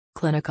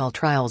Clinical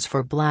trials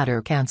for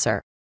bladder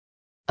cancer.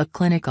 A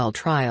clinical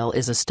trial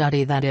is a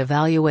study that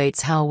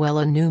evaluates how well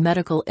a new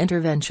medical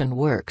intervention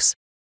works.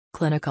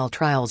 Clinical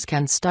trials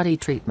can study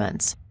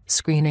treatments,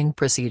 screening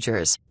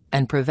procedures,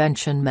 and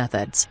prevention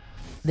methods.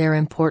 They're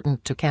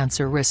important to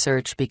cancer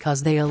research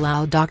because they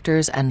allow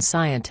doctors and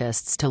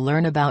scientists to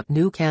learn about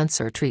new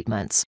cancer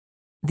treatments.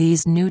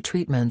 These new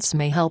treatments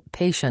may help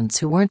patients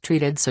who weren't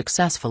treated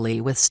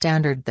successfully with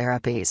standard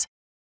therapies.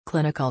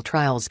 Clinical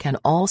trials can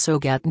also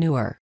get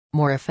newer,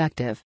 more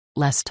effective,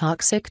 less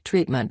toxic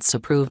treatments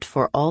approved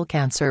for all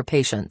cancer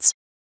patients.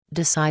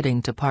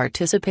 Deciding to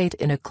participate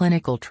in a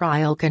clinical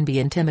trial can be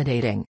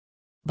intimidating.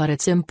 But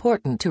it's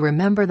important to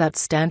remember that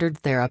standard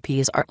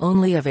therapies are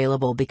only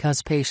available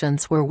because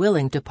patients were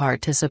willing to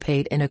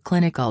participate in a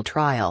clinical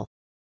trial.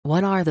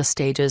 What are the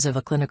stages of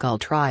a clinical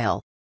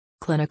trial?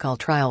 Clinical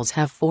trials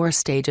have 4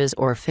 stages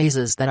or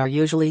phases that are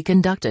usually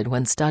conducted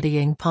when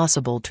studying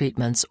possible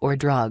treatments or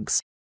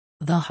drugs.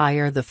 The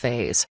higher the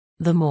phase,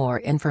 the more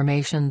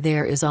information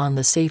there is on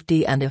the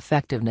safety and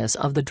effectiveness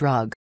of the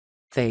drug.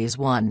 Phase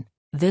 1.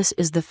 This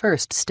is the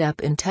first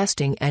step in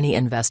testing any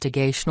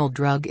investigational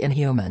drug in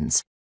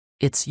humans.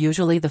 It's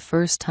usually the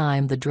first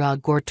time the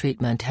drug or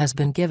treatment has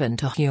been given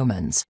to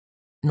humans.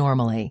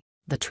 Normally,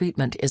 the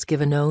treatment is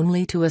given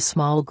only to a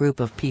small group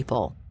of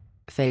people.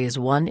 Phase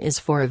 1 is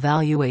for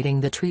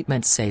evaluating the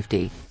treatment's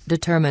safety,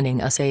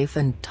 determining a safe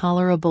and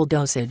tolerable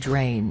dosage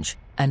range,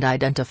 and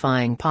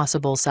identifying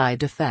possible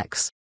side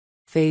effects.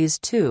 Phase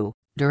 2.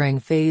 During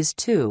Phase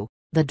 2,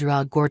 the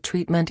drug or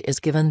treatment is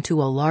given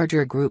to a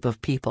larger group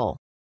of people.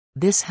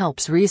 This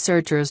helps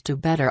researchers to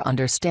better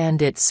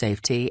understand its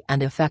safety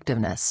and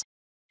effectiveness.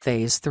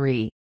 Phase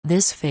 3.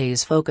 This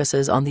phase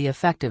focuses on the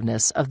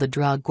effectiveness of the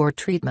drug or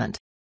treatment.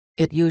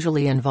 It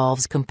usually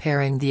involves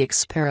comparing the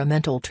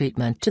experimental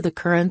treatment to the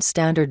current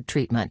standard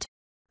treatment.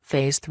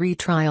 Phase 3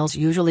 trials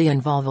usually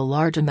involve a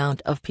large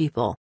amount of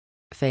people.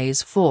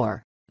 Phase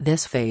 4.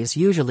 This phase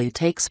usually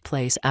takes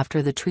place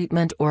after the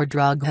treatment or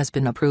drug has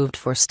been approved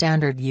for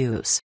standard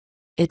use.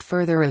 It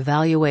further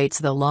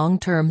evaluates the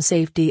long-term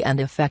safety and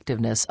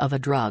effectiveness of a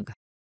drug.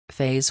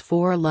 Phase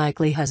 4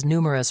 likely has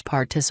numerous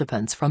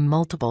participants from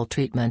multiple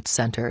treatment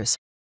centers.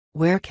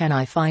 Where can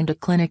I find a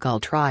clinical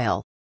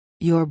trial?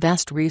 Your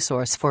best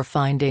resource for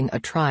finding a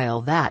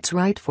trial that's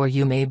right for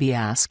you may be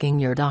asking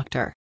your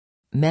doctor.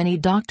 Many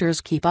doctors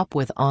keep up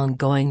with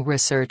ongoing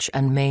research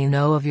and may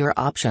know of your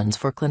options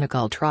for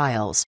clinical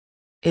trials.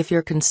 If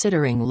you're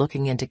considering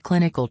looking into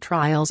clinical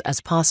trials as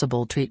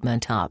possible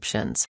treatment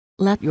options,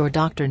 let your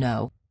doctor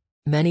know.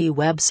 Many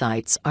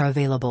websites are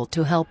available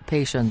to help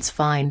patients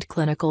find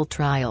clinical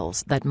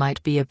trials that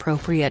might be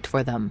appropriate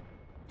for them.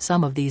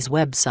 Some of these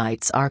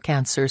websites are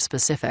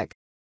cancer-specific.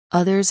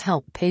 Others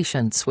help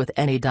patients with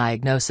any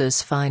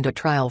diagnosis find a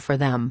trial for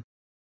them.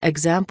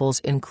 Examples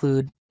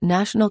include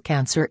National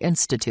Cancer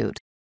Institute,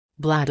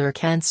 Bladder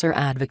Cancer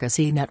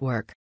Advocacy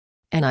Network,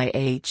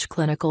 NIH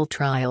Clinical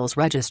Trials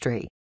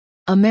Registry,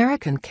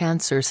 American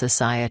Cancer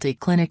Society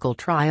Clinical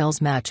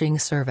Trials Matching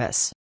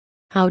Service.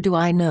 How do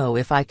I know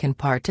if I can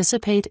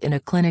participate in a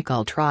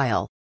clinical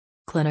trial?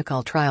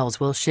 Clinical trials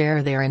will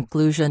share their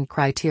inclusion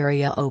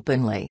criteria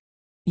openly.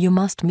 You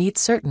must meet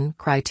certain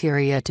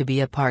criteria to be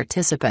a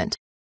participant.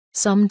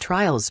 Some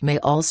trials may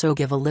also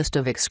give a list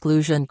of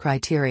exclusion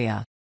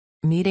criteria.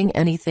 Meeting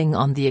anything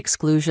on the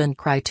exclusion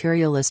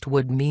criteria list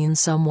would mean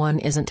someone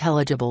isn't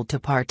eligible to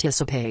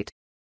participate.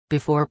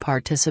 Before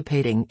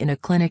participating in a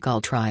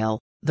clinical trial,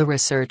 the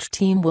research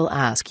team will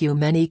ask you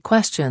many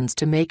questions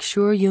to make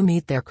sure you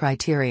meet their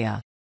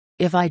criteria.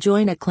 If I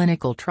join a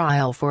clinical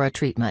trial for a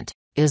treatment,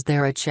 is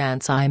there a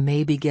chance I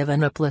may be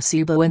given a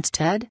placebo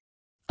instead?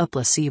 A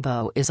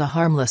placebo is a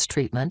harmless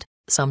treatment,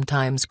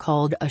 sometimes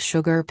called a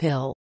sugar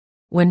pill.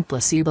 When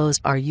placebos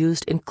are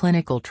used in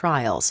clinical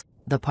trials,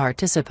 the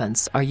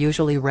participants are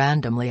usually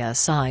randomly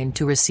assigned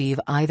to receive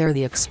either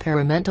the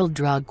experimental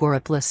drug or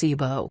a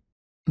placebo.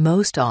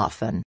 Most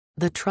often,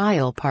 the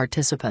trial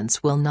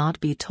participants will not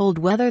be told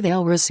whether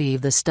they'll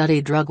receive the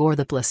study drug or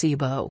the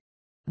placebo.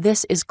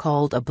 This is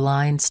called a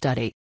blind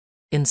study.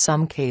 In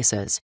some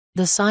cases,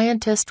 the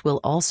scientist will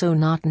also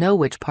not know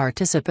which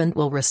participant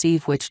will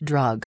receive which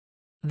drug.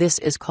 This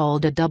is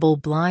called a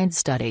double-blind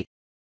study.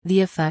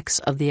 The effects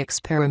of the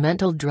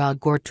experimental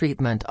drug or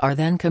treatment are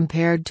then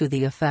compared to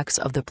the effects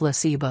of the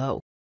placebo.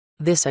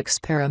 This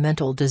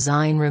experimental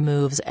design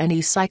removes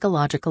any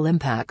psychological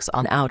impacts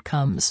on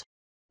outcomes.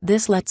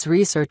 This lets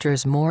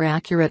researchers more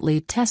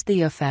accurately test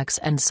the effects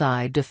and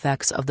side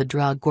effects of the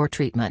drug or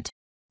treatment.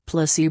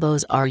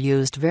 Placebos are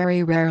used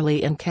very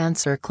rarely in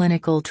cancer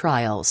clinical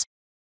trials.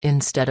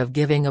 Instead of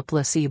giving a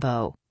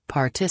placebo,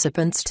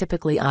 participants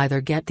typically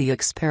either get the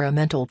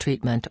experimental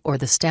treatment or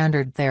the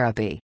standard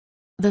therapy.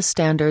 The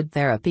standard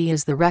therapy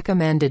is the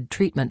recommended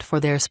treatment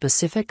for their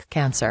specific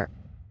cancer.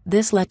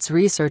 This lets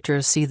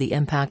researchers see the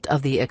impact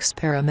of the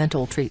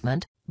experimental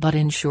treatment, but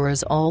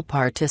ensures all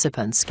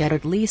participants get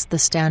at least the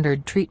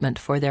standard treatment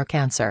for their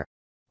cancer.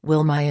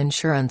 Will my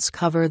insurance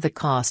cover the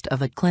cost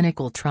of a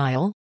clinical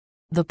trial?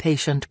 The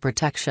Patient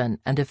Protection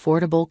and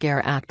Affordable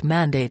Care Act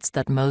mandates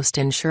that most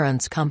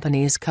insurance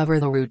companies cover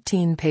the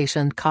routine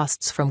patient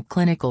costs from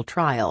clinical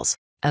trials,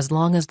 as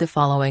long as the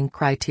following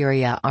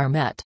criteria are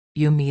met: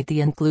 you meet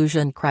the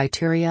inclusion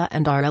criteria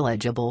and are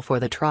eligible for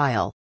the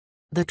trial.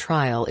 The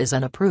trial is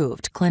an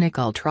approved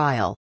clinical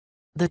trial.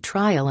 The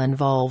trial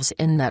involves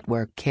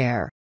in-network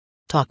care.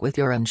 Talk with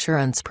your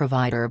insurance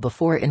provider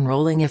before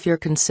enrolling if you're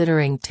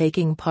considering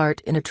taking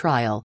part in a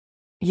trial.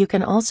 You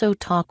can also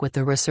talk with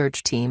the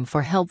research team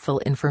for helpful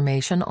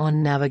information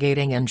on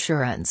navigating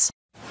insurance.